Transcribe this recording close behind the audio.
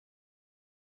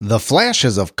The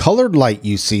flashes of colored light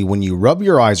you see when you rub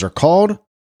your eyes are called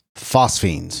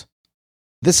phosphenes.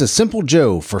 This is Simple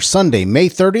Joe for Sunday, May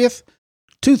 30th,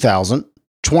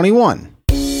 2021.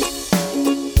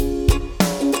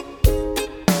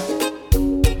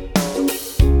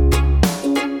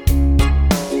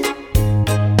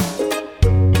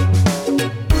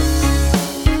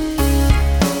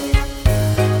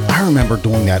 I remember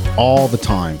doing that all the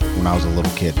time when I was a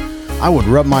little kid. I would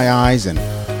rub my eyes and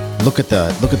look at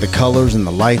the colors and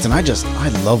the lights, and I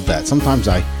love that. Sometimes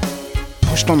I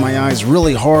pushed on my eyes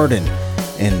really hard and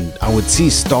I would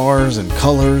see stars and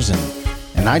colors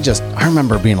and I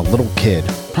remember being a little kid,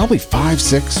 probably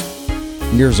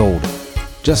 5-6 years old,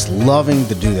 just loving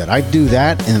to do that. I'd do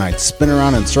that and I'd spin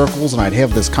around in circles and I'd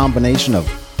have this combination of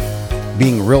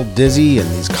being real dizzy and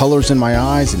these colors in my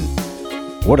eyes, and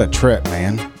what a trip,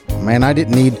 man. I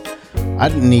didn't need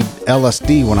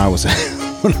LSD when I was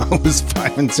when I was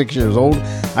 5 and 6 years old.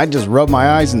 I'd just rub my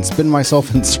eyes and spin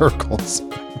myself in circles.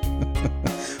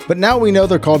 But now we know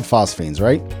they're called phosphenes,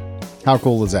 right? How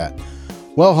cool is that?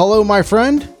 Well, hello, my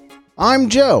friend. I'm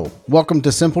Joe. Welcome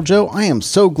to Simple Joe. I am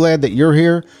so glad that you're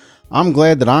here. I'm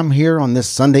glad that I'm here on this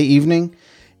Sunday evening.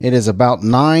 It is about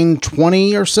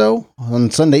 9:20 or so on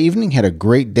Sunday evening. Had a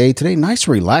great day today. Nice,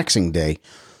 relaxing day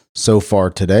so far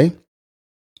today.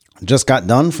 Just got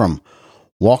done from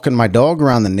walking my dog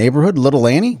around the neighborhood. Little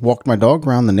Annie walked my dog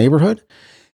around the neighborhood.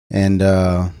 And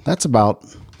that's about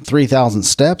 3,000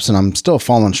 steps. And I'm still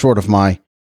falling short of my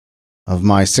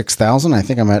 6,000. I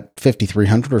think I'm at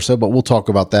 5,300 or so, but we'll talk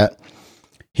about that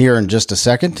here in just a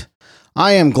second.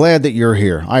 I am glad that you're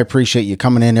here. I appreciate you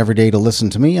coming in every day to listen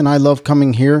to me. And I love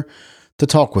coming here to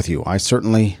talk with you. I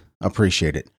certainly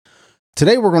appreciate it.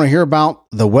 Today, we're going to hear about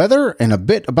the weather and a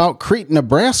bit about Crete,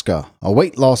 Nebraska, a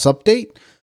weight loss update,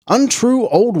 untrue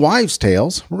old wives'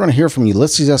 tales. We're going to hear from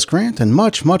Ulysses S. Grant and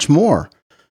much, much more.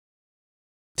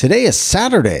 Today is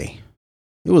Saturday.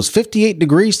 It was 58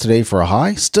 degrees today for a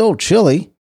high. Still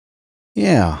chilly.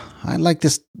 Yeah,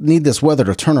 need this weather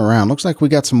to turn around. Looks like we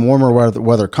got some warmer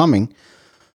weather coming.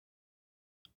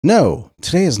 No,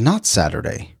 today is not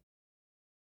Saturday.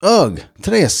 Ugh,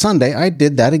 today is Sunday. I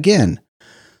did that again.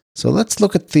 So let's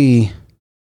look at today's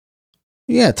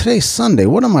Sunday.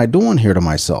 What am I doing here to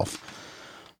myself?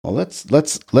 Well,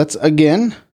 let's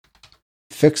again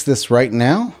fix this right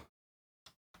now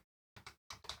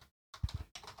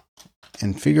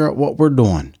and figure out what we're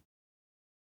doing.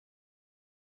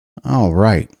 All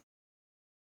right.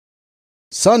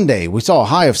 Sunday, we saw a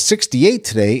high of 68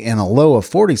 today and a low of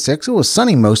 46. It was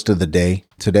sunny most of the day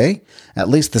today, at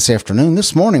least this afternoon.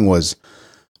 This morning was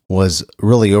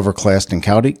really overcast and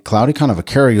cloudy, kind of a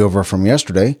carryover from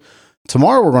yesterday.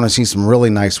 Tomorrow, we're going to see some really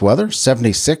nice weather,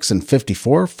 76 and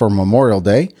 54 for Memorial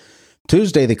Day.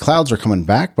 Tuesday, the clouds are coming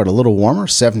back, but a little warmer,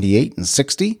 78 and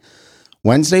 60.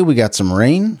 Wednesday, we got some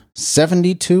rain,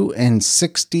 72 and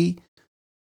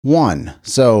 61.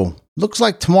 So, looks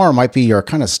like tomorrow might be your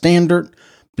kind of standard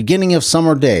beginning of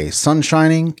summer day. Sun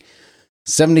shining,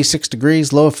 76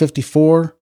 degrees, low of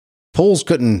 54.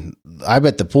 I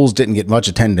bet the pools didn't get much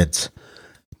attendance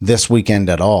this weekend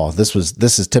at all. This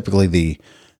is typically the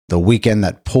weekend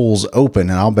that pools open,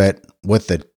 and I'll bet with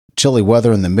the chilly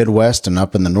weather in the Midwest and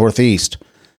up in the Northeast,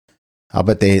 I'll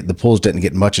bet the pools didn't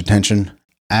get much attention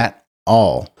at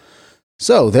all.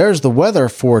 So there's the weather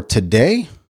for today.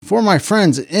 For my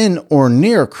friends in or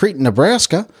near Crete,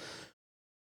 Nebraska,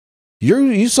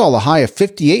 you saw the high of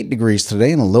 58 degrees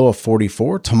today and a low of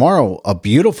 44. Tomorrow, a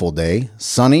beautiful day,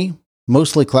 sunny,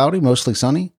 mostly cloudy, mostly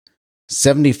sunny.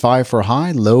 75 for a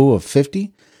high, low of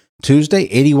 50. Tuesday,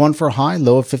 81 for a high,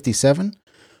 low of 57.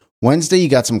 Wednesday, you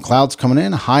got some clouds coming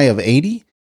in, a high of 80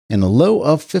 and a low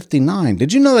of 59.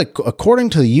 Did you know that according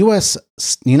to the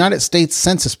United States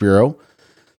Census Bureau,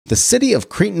 the city of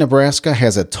Crete, Nebraska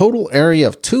has a total area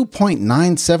of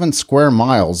 2.97 square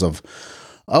miles, of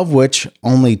which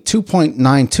only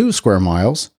 2.92 square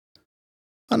miles,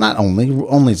 not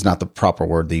only is not the proper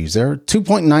word to use there,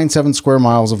 2.97 square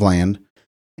miles of land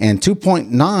and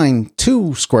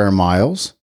 2.92 square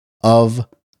miles of,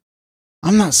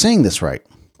 I'm not saying this right.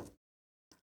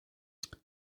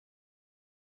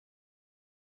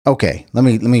 Okay, let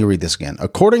me read this again.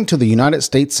 According to the United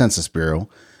States Census Bureau,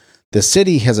 the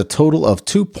city has a total of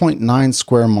 2.9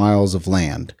 square miles of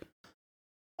land,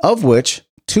 of which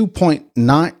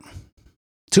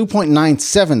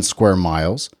 2.97 square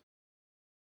miles.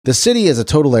 The city has a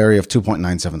total area of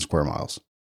 2.97 square miles.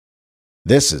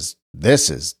 This is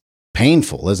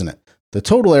painful, isn't it? The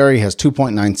total area has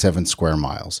 2.97 square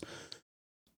miles.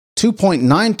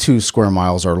 2.92 square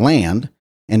miles are land,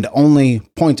 and only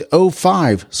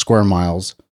 0.05 square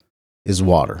miles is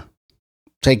water.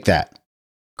 Take that.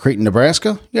 Creighton,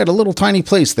 Nebraska. You had a little tiny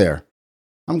place there.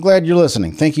 I'm glad you're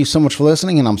listening. Thank you so much for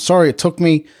listening, and I'm sorry it took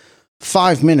me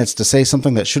 5 minutes to say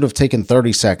something that should have taken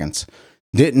 30 seconds.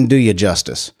 Didn't do you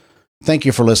justice. Thank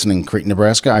you for listening, Creighton,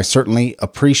 Nebraska. I certainly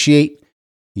appreciate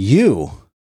you.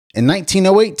 In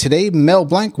 1908, today, Mel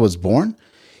Blanc was born.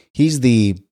 He's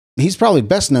probably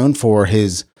best known for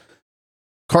his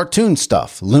cartoon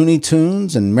stuff, Looney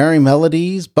Tunes and Merry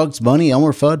Melodies, Bugs Bunny,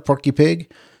 Elmer Fudd, Porky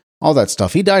Pig, all that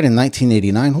stuff. He died in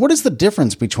 1989. What is the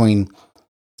difference between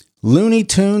Looney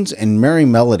Tunes and Merry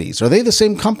Melodies? Are they the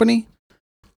same company?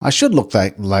 I should look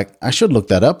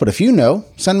that up, but if you know,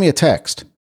 send me a text.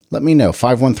 Let me know.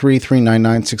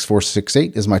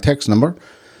 513-399-6468 is my text number.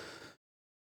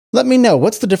 Let me know,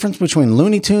 what's the difference between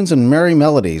Looney Tunes and Merry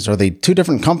Melodies? Are they two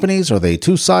different companies? Are they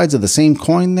two sides of the same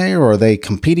coin there? Or are they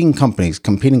competing companies,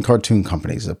 competing cartoon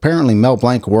companies? Apparently Mel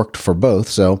Blanc worked for both,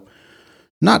 so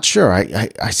not sure.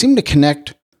 I seem to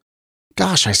connect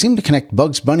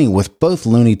Bugs Bunny with both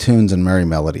Looney Tunes and Merry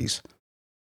Melodies.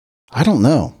 I don't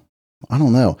know.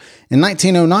 In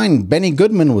 1909, Benny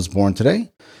Goodman was born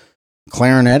today.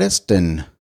 Clarinetist and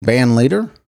band leader.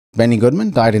 Benny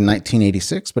Goodman died in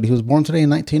 1986, but he was born today in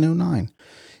 1909.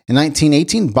 In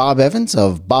 1918, Bob Evans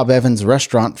of Bob Evans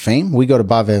restaurant fame. We go to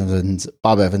Bob Evans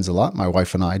a lot. My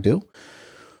wife and I do.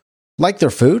 Like their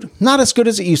food. Not as good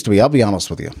as it used to be, I'll be honest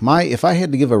with you. If I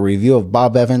had to give a review of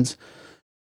Bob Evans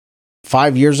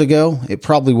 5 years ago, it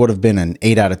probably would have been an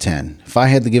 8 out of 10. If I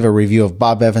had to give a review of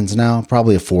Bob Evans now,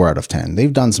 probably a 4 out of 10.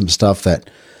 They've done some stuff that,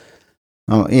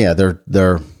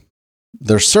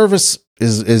 their service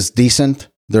is decent.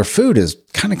 Their food has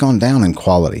kind of gone down in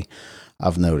quality,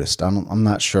 I've noticed. I'm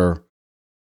not sure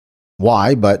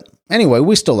why, but anyway,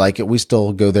 we still like it. We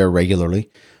still go there regularly.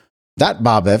 That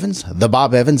Bob Evans, the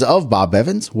Bob Evans of Bob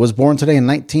Evans, was born today in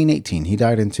 1918. He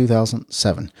died in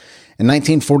 2007. In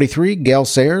 1943, Gale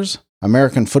Sayers,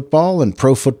 American football and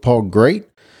pro football great.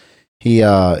 He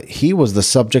was the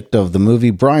subject of the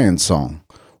movie Brian's Song,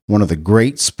 one of the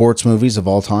great sports movies of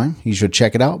all time. You should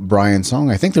check it out, Brian's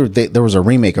Song. I think there was a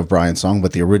remake of Brian's Song,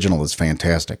 but the original is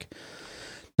fantastic.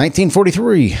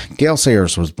 1943, Gale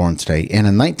Sayers was born today. And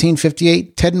in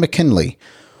 1958, Ted McKinley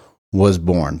was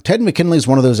born. Ted McKinley is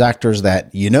one of those actors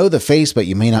that you know the face, but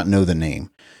you may not know the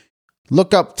name.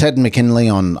 Look up Ted McKinley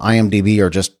on IMDb or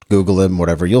just Google him,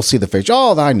 whatever. You'll see the face.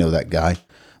 Oh, I know that guy.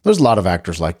 There's a lot of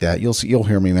actors like that. You'll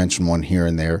hear me mention one here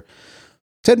and there.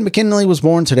 Ted McKinley was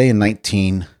born today in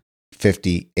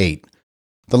 1958.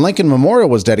 The Lincoln Memorial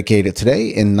was dedicated today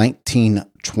in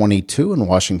 1922 in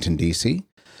Washington, D.C.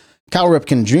 Cal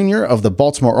Ripken Jr. of the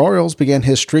Baltimore Orioles began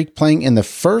his streak playing in the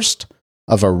first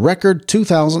of a record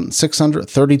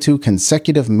 2,632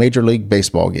 consecutive Major League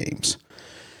Baseball games.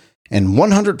 And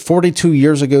 142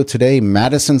 years ago today,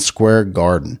 Madison Square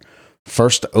Garden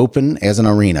first opened as an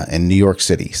arena in New York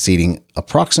City, seating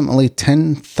approximately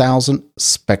 10,000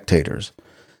 spectators.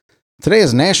 Today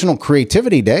is National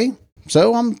Creativity Day,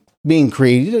 so I'm being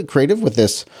creative with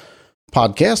this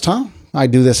podcast, huh? I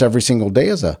do this every single day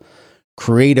as a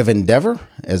creative endeavor,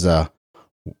 as a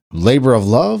labor of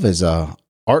love, as a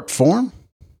art form.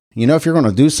 You know, if you're going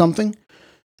to do something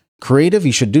creative,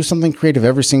 you should do something creative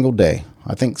every single day.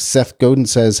 I think Seth Godin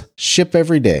says, ship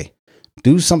every day.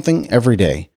 Do something every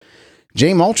day.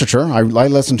 James Altucher, I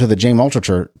listen to the James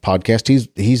Altucher podcast.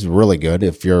 He's really good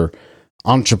if you're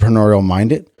entrepreneurial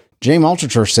minded. James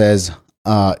Altucher says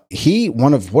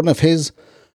one of his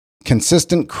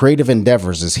consistent creative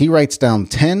endeavors is he writes down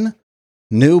 10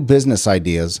 new business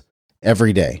ideas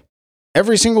every day,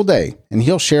 every single day, and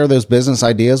he'll share those business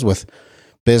ideas with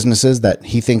businesses that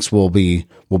he thinks will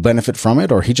benefit from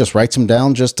it, or he just writes them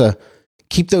down just to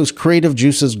keep those creative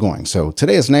juices going. So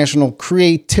today is National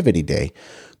Creativity Day.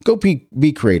 Go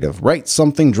be creative. Write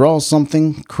something, draw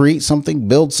something, create something,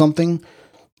 build something,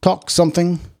 talk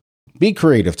something. Be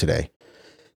creative today.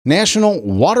 National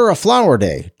Water a Flower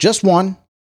Day. Just one.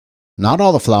 Not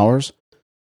all the flowers,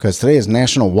 because today is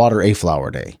National Water a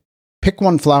Flower Day. Pick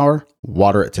one flower,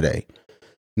 water it today.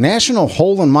 National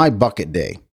Hole in My Bucket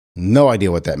Day. No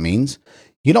idea what that means.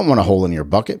 You don't want a hole in your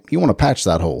bucket. You want to patch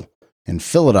that hole and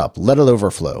fill it up. Let it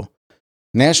overflow.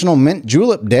 National Mint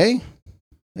Julep Day.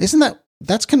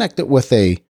 That's connected with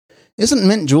isn't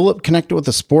Mint Julep connected with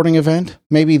a sporting event?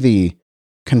 Maybe the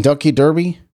Kentucky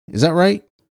Derby? Is that right?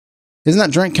 Isn't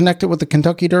that drink connected with the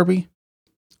Kentucky Derby?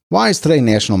 Why is today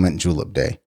National Mint Julep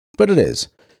Day? But it is.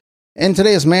 And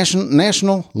today is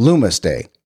National Loomis Day.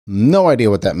 No idea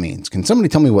what that means. Can somebody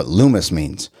tell me what Loomis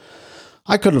means?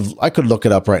 I could look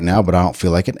it up right now, but I don't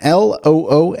feel like it.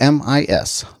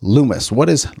 Loomis. Loomis. What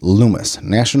is Loomis?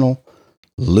 National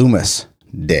Loomis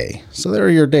Day. So there are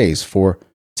your days for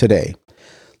today.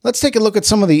 let's take a look at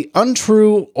some of the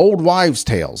untrue old wives'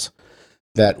 tales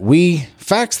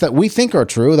facts that we think are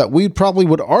true, that we probably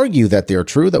would argue that they're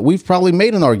true, that we've probably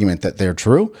made an argument that they're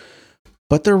true,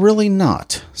 but they're really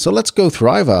not. So let's go through.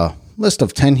 I have a list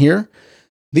of 10 here.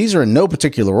 These are in no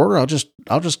particular order. I'll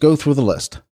just go through the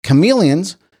list.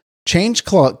 Chameleons change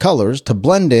colors to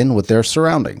blend in with their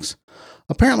surroundings.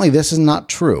 Apparently, this is not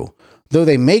true. Though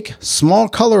they make small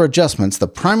color adjustments, the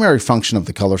primary function of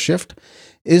the color shift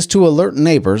is to alert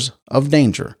neighbors of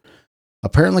danger.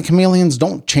 Apparently, chameleons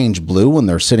don't change blue when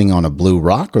they're sitting on a blue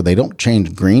rock, or they don't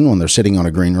change green when they're sitting on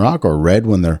a green rock, or red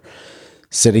when they're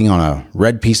sitting on a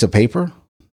red piece of paper.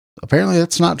 Apparently,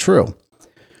 that's not true.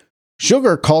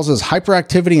 Sugar causes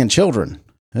hyperactivity in children.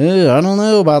 I don't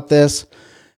know about this.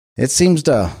 I seem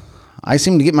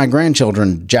to get my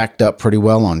grandchildren jacked up pretty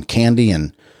well on candy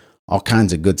and all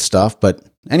kinds of good stuff. But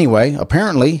anyway,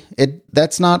 apparently,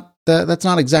 that's not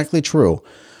exactly true.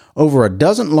 Over a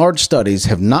dozen large studies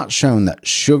have not shown that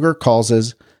sugar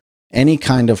causes any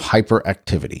kind of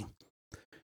hyperactivity.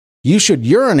 You should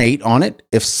urinate on it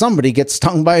if somebody gets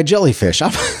stung by a jellyfish.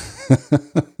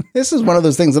 This is one of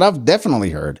those things that I've definitely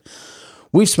heard.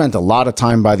 We've spent a lot of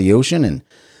time by the ocean, and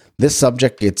this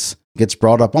subject gets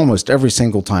brought up almost every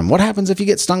single time. What happens if you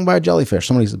get stung by a jellyfish?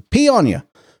 Somebody says, pee on you.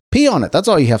 Pee on it. That's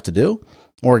all you have to do.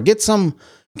 Or get some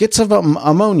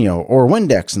ammonia or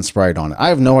Windex and spray it on it. I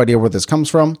have no idea where this comes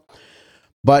from,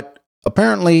 but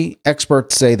apparently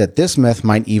experts say that this myth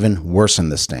might even worsen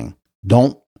the sting.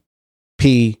 Don't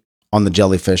pee on the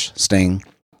jellyfish sting.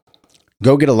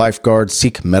 Go get a lifeguard,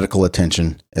 seek medical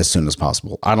attention as soon as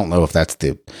possible. I don't know if that's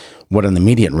what an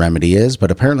immediate remedy is, but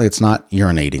apparently it's not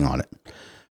urinating on it.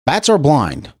 Bats are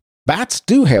blind. Bats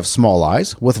do have small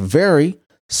eyes with very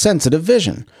sensitive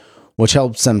vision, which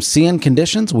helps them see in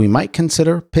conditions we might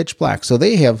consider pitch black. So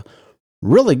they have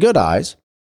really good eyes.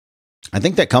 I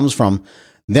think that comes from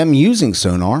them using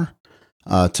sonar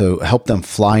to help them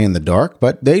fly in the dark,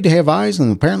 but they have eyes,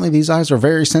 and apparently these eyes are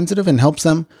very sensitive and helps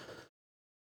them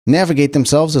navigate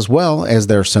themselves as well as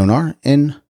their sonar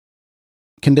in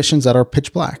conditions that are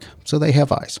pitch black. So they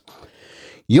have eyes.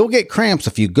 You'll get cramps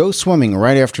if you go swimming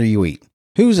right after you eat.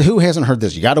 Who hasn't heard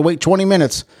this? You got to wait 20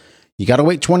 minutes. You got to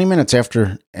wait 20 minutes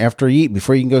after you eat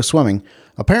before you can go swimming.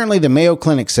 Apparently, the Mayo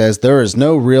Clinic says there is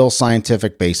no real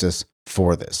scientific basis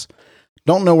for this.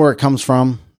 Don't know where it comes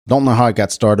from. Don't know how it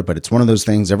got started, but it's one of those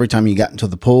things. Every time you got into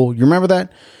the pool, you remember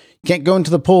that? You can't go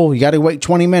into the pool. You got to wait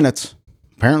 20 minutes.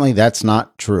 Apparently, that's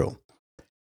not true.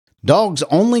 Dogs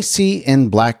only see in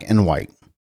black and white.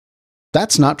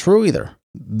 That's not true either.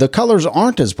 The colors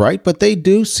aren't as bright, but they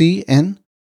do see in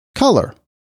color.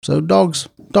 So dogs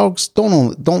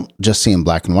don't just see in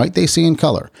black and white, they see in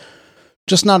color.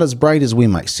 Just not as bright as we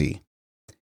might see.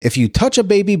 If you touch a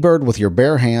baby bird with your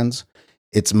bare hands,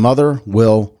 its mother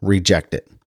will reject it.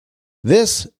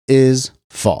 This is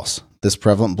false. This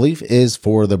prevalent belief is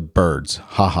for the birds.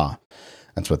 Haha.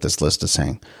 That's what this list is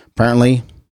saying. Apparently,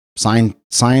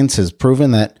 science has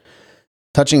proven that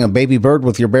touching a baby bird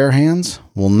with your bare hands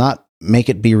will not make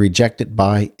it be rejected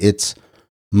by its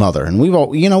mother. And we've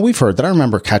heard that. I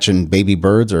remember catching baby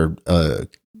birds or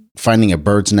finding a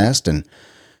bird's nest and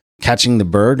catching the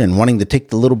bird and wanting to take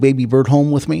the little baby bird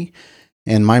home with me.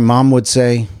 And my mom would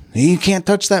say, you can't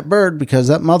touch that bird because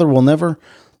that mother will never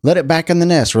let it back in the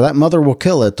nest, or that mother will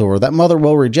kill it, or that mother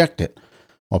will reject it.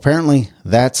 Well, apparently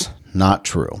that's not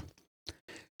true.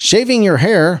 Shaving your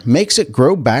hair makes it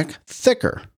grow back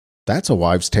thicker. That's a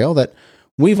wives' tale that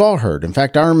we've all heard. In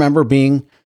fact, I remember being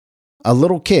a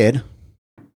little kid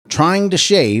trying to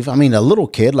shave. I mean, a little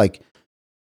kid, like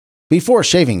before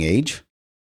shaving age.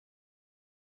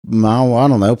 I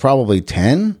don't know, probably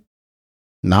 10,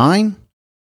 9.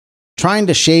 Trying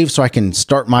to shave so I can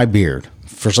start my beard.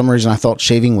 For some reason, I thought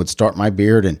shaving would start my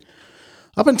beard. And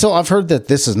up until, I've heard that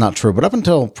this is not true, but up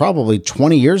until probably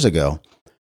 20 years ago,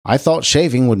 I thought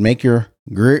shaving would make your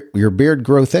beard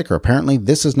grow thicker. Apparently,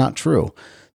 this is not true.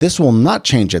 This will not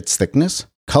change its thickness,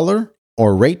 color,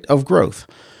 or rate of growth.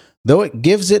 Though it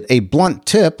gives it a blunt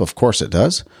tip, of course it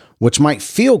does, which might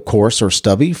feel coarse or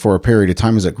stubby for a period of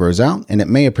time as it grows out, and it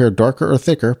may appear darker or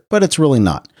thicker, but it's really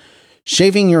not.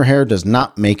 Shaving your hair does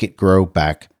not make it grow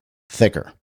back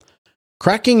thicker.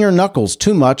 Cracking your knuckles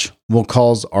too much will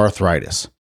cause arthritis.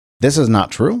 This is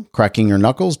not true. Cracking your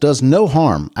knuckles does no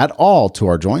harm at all to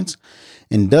our joints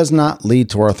and does not lead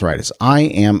to arthritis. I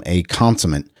am a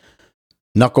consummate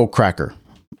knuckle cracker.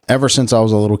 Ever since I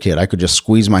was a little kid, I could just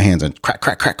squeeze my hands and crack,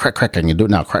 crack, crack, crack, crack. And you do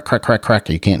it now, crack, crack, crack, crack.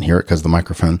 You can't hear it because the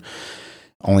microphone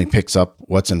only picks up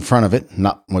what's in front of it,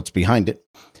 not what's behind it.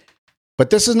 But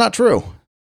this is not true.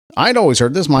 I'd always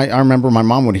heard this. I remember my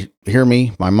mom would hear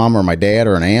me, my mom or my dad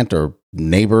or an aunt or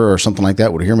neighbor or something like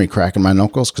that would hear me cracking my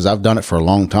knuckles, because I've done it for a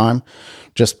long time.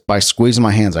 Just by squeezing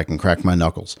my hands, I can crack my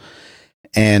knuckles.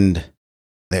 And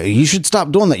you should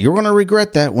stop doing that. You're going to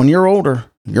regret that when you're older.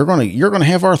 You're going to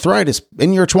have arthritis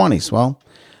in your 20s. Well,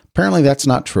 apparently that's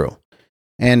not true.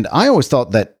 And I always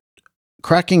thought that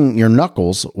cracking your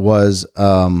knuckles was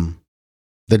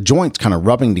the joints kind of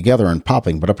rubbing together and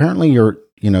popping. But apparently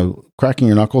cracking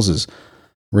your knuckles is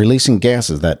releasing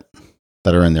gases that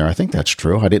are in there. I think that's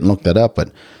true. I didn't look that up,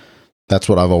 but that's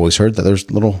what I've always heard, that there's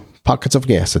little pockets of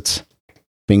gas that's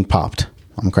being popped.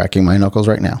 I'm cracking my knuckles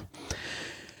right now.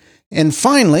 And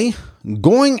finally,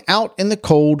 going out in the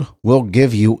cold will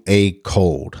give you a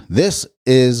cold. This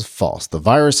is false. The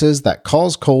viruses that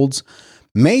cause colds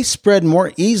may spread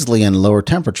more easily in lower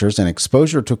temperatures, and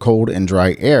exposure to cold and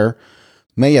dry air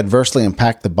may adversely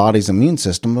impact the body's immune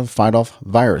system to fight off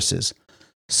viruses.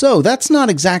 So that's not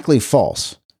exactly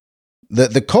false.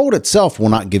 The cold itself will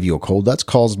not give you a cold. That's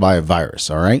caused by a virus,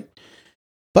 all right?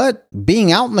 But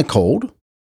being out in the cold,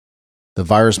 the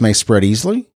virus may spread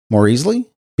more easily,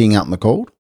 being out in the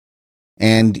cold.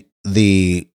 And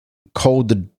the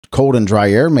cold and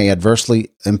dry air may adversely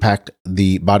impact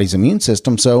the body's immune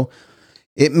system. So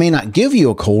it may not give you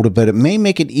a cold, but it may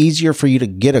make it easier for you to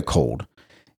get a cold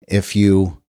if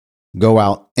you go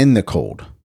out in the cold.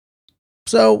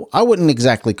 So I wouldn't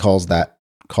exactly call that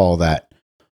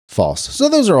false. So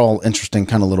those are all interesting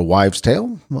kind of little wives'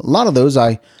 tale. A lot of those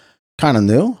I kind of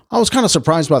knew. I was kind of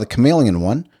surprised by the chameleon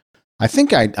one. I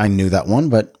think I knew that one,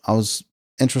 but I was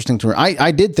interesting to.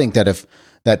 I did think that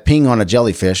that peeing on a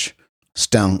jellyfish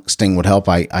sting would help.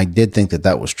 I did think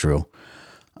that was true.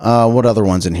 What other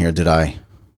ones in here did I?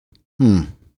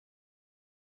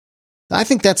 I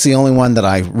think that's the only one that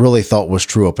I really thought was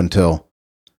true up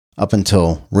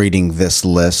until reading this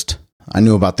list. I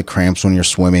knew about the cramps when you're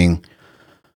swimming.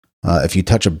 If you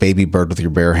touch a baby bird with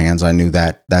your bare hands, I knew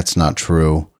that's not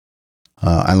true.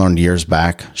 I learned years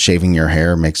back, shaving your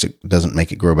hair doesn't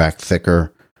make it grow back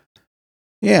thicker.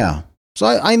 Yeah. So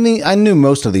I knew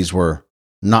most of these were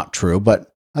not true,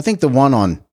 but I think the one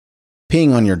on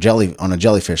peeing on a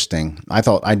jellyfish sting,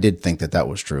 I did think that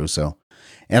was true. So,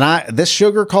 and this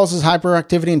sugar causes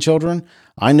hyperactivity in children.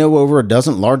 I know over a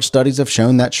dozen large studies have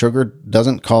shown that sugar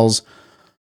doesn't cause,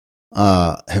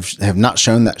 have not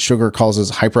shown that sugar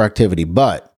causes hyperactivity,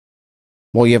 but,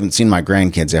 well, you haven't seen my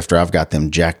grandkids after I've got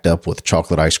them jacked up with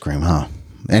chocolate ice cream, huh?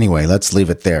 Anyway, let's leave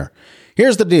it there.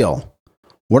 Here's the deal.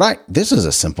 This is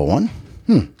a simple one.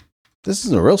 This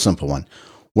is a real simple one.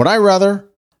 Would I rather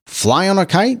fly on a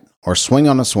kite or swing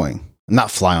on a swing?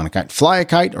 Not fly on a kite. Fly a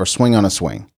kite or swing on a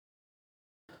swing?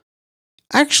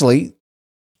 Actually,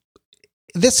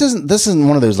 this isn't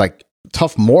one of those like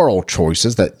tough moral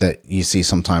choices that you see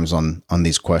sometimes on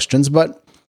these questions, but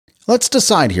let's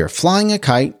decide here. Flying a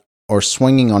kite or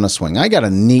swinging on a swing? I got a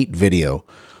neat video.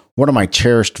 One of my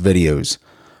cherished videos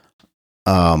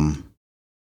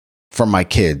from my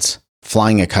kids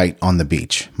flying a kite on the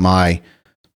beach. My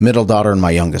middle daughter and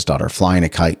my youngest daughter flying a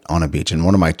kite on a beach. And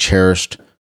one of my cherished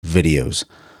videos.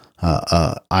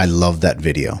 I love that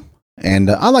video.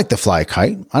 And I like to fly a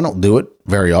kite. I don't do it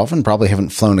very often. Probably haven't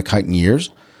flown a kite in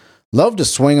years. Love to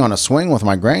swing on a swing with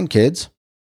my grandkids.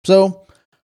 So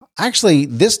actually,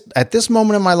 at this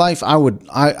moment in my life,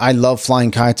 I love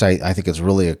flying kites. I think it's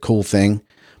really a cool thing.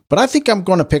 But I think I'm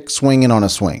going to pick swinging on a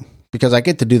swing because I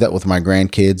get to do that with my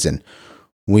grandkids. And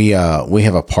we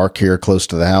have a park here close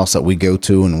to the house that we go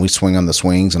to, and we swing on the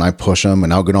swings, and I push them,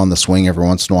 and I'll get on the swing every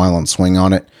once in a while and swing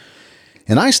on it.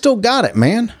 And I still got it,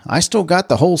 man. I still got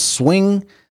the whole swing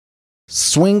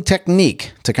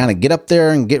technique to kind of get up there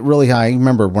and get really high. I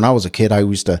remember when I was a kid, I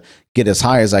used to get as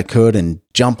high as I could and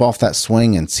jump off that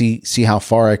swing and see how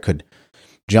far I could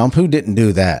jump. Who didn't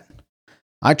do that?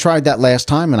 I tried that last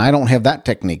time, and I don't have that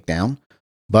technique down.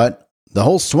 But the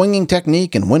whole swinging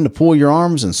technique and when to pull your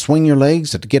arms and swing your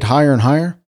legs to get higher and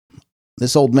higher,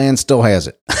 this old man still has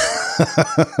it.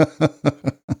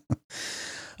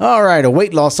 All right, a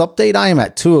weight loss update. I am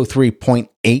at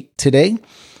 203.8 today.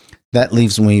 That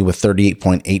leaves me with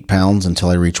 38.8 pounds until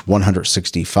I reach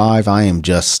 165. I am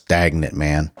just stagnant,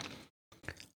 man.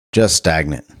 Just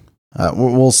stagnant.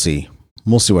 We'll see.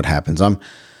 We'll see what happens.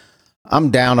 I'm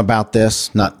down about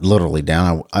this. Not literally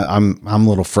down. I'm a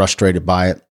little frustrated by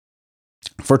it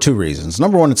for two reasons.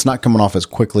 Number one, it's not coming off as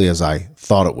quickly as I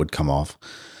thought it would come off.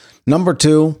 Number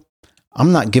two,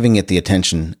 I'm not giving it the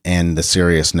attention and the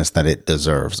seriousness that it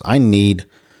deserves. I need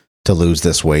to lose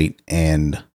this weight,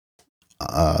 and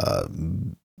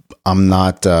I'm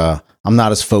not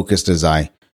as focused as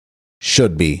I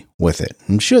should be with it.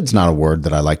 And should's not a word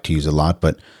that I like to use a lot,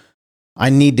 but I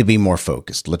need to be more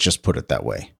focused. Let's just put it that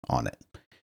way on it.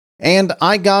 And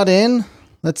I got in,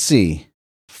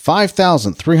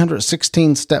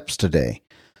 5,316 steps today.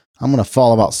 I'm going to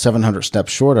fall about 700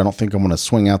 steps short. I don't think I'm going to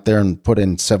swing out there and put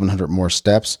in 700 more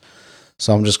steps.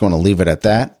 So I'm just going to leave it at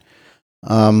that.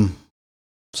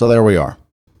 So there we are.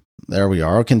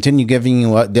 I'll continue giving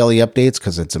you daily updates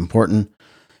because it's important.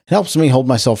 It helps me hold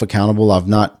myself accountable.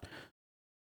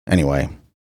 Anyway,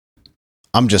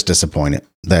 I'm just disappointed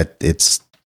that it's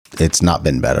not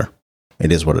been better.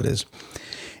 It is what it is.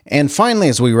 And finally,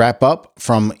 as we wrap up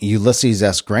from Ulysses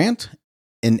S. Grant,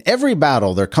 in every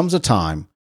battle, there comes a time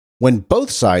when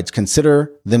both sides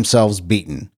consider themselves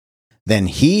beaten. Then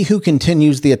he who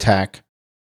continues the attack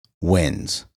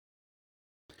wins.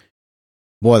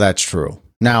 Boy, that's true.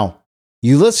 Now,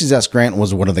 Ulysses S. Grant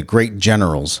was one of the great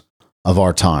generals of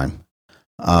our time.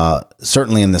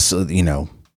 Certainly in the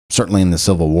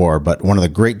Civil War, but one of the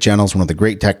great generals, one of the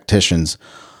great tacticians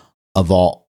of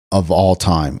all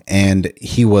time. And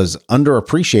he was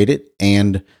underappreciated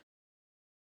and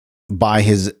by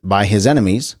his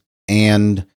enemies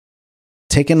and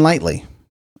taken lightly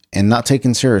and not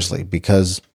taken seriously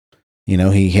because,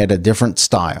 he had a different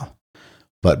style.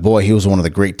 But boy, he was one of the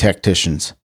great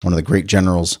tacticians, one of the great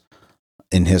generals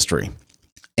in history.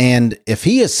 And if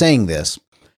he is saying this,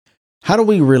 how do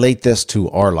we relate this to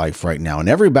our life right now? In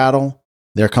every battle,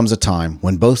 there comes a time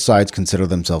when both sides consider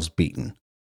themselves beaten.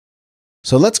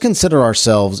 So let's consider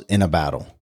ourselves in a battle.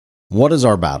 What is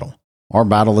our battle? Our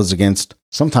battle is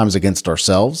sometimes against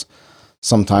ourselves,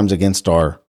 sometimes against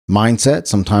our mindset,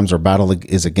 sometimes our battle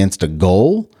is against a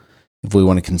goal, if we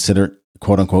want to consider it,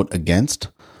 quote unquote, against.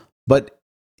 But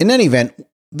in any event,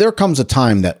 there comes a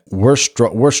time that we're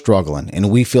struggling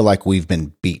and we feel like we've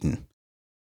been beaten.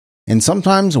 And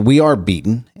sometimes we are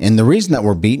beaten, and the reason that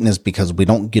we're beaten is because we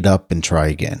don't get up and try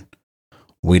again.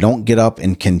 We don't get up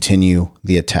and continue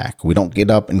the attack. We don't get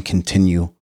up and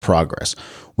continue progress.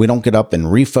 We don't get up and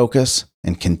refocus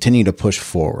and continue to push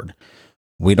forward.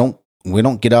 We don't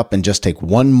get up and just take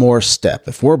one more step.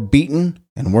 If we're beaten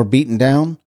and we're beaten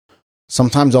down,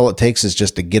 sometimes all it takes is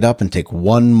just to get up and take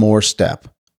one more step,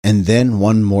 and then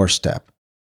one more step,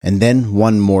 and then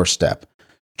one more step,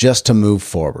 just to move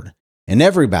forward. In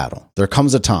every battle, there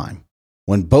comes a time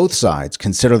when both sides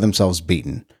consider themselves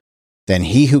beaten. Then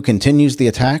he who continues the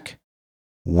attack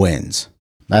wins.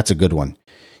 That's a good one.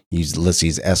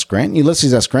 Ulysses S. Grant.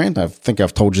 Ulysses S. Grant, I think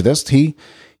I've told you this. He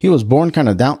was born kind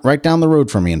of right down the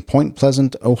road from me in Point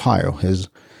Pleasant, Ohio. His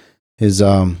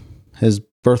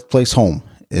birthplace home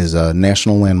is a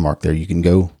national landmark there. You can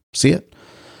go see it.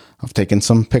 I've taken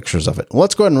some pictures of it. Well,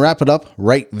 let's go ahead and wrap it up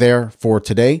right there for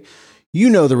today. You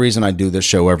know the reason I do this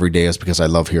show every day is because I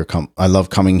love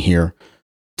coming here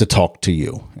to talk to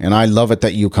you. And I love it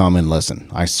that you come and listen.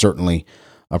 I certainly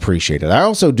appreciate it. I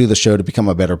also do the show to become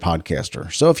a better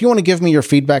podcaster. So if you want to give me your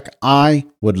feedback, I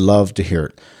would love to hear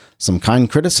it. Some kind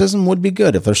criticism would be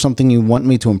good. If there's something you want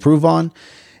me to improve on,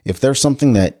 if there's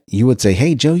something that you would say,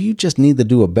 hey, Joe, you just need to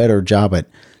do a better job at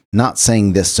not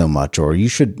saying this so much, or you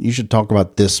should talk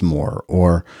about this more,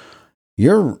 or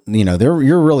you're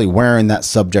really wearing that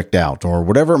subject out, or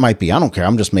whatever it might be. I don't care.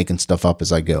 I'm just making stuff up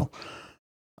as I go.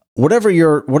 Whatever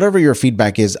your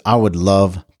feedback is, I would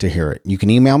love to hear it. You can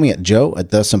email me at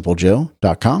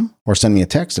joe@thesimplejoe.com or send me a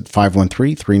text at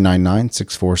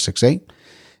 513-399-6468.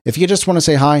 If you just want to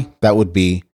say hi, that would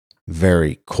be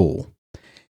very cool.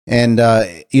 And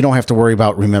you don't have to worry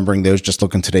about remembering those. Just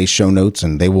look in today's show notes,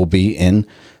 and they will be in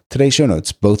today's show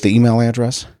notes, both the email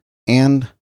address and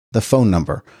the phone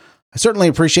number. I certainly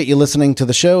appreciate you listening to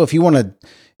the show. If you want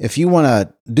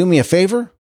to do me a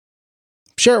favor,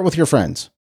 share it with your friends.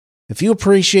 If you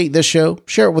appreciate this show,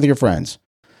 share it with your friends.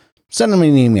 Send them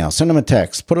an email, send them a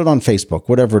text, put it on Facebook,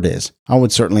 whatever it is. I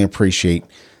would certainly appreciate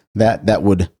that. That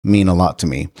would mean a lot to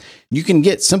me. You can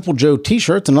get Simple Joe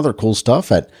t-shirts and other cool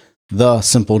stuff at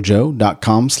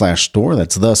thesimplejoe.com/store.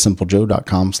 That's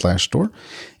thesimplejoe.com/store.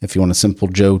 If you want a Simple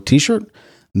Joe t-shirt,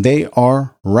 they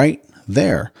are right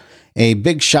there. A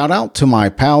big shout out to my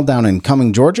pal down in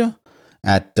Cumming, Georgia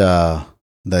at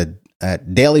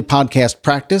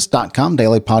dailypodcastpractice.com,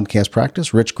 Daily Podcast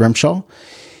Practice, Rich Grimshaw.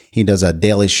 He does a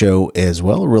daily show as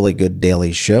well, a really good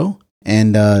daily show.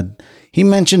 And he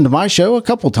mentioned my show a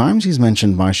couple times. He's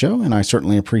mentioned my show, and I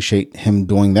certainly appreciate him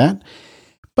doing that.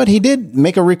 But he did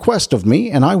make a request of me,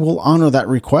 and I will honor that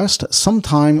request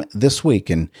sometime this week.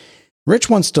 And Rich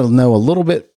wants to know a little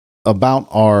bit about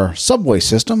our subway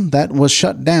system that was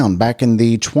shut down back in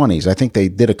the 20s. I think they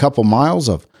did a couple miles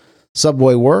of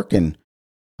subway work, and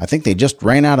I think they just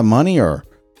ran out of money or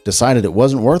decided it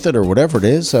wasn't worth it or whatever it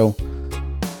is. So,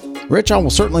 Rich, I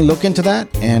will certainly look into that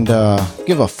and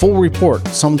give a full report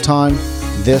sometime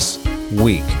this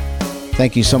week.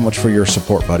 Thank you so much for your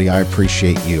support, buddy. I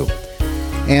appreciate you.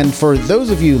 And for those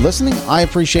of you listening, I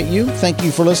appreciate you. Thank you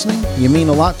for listening. You mean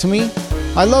a lot to me.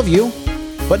 I love you,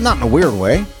 but not in a weird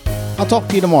way. I'll talk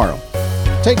to you tomorrow.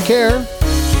 Take care.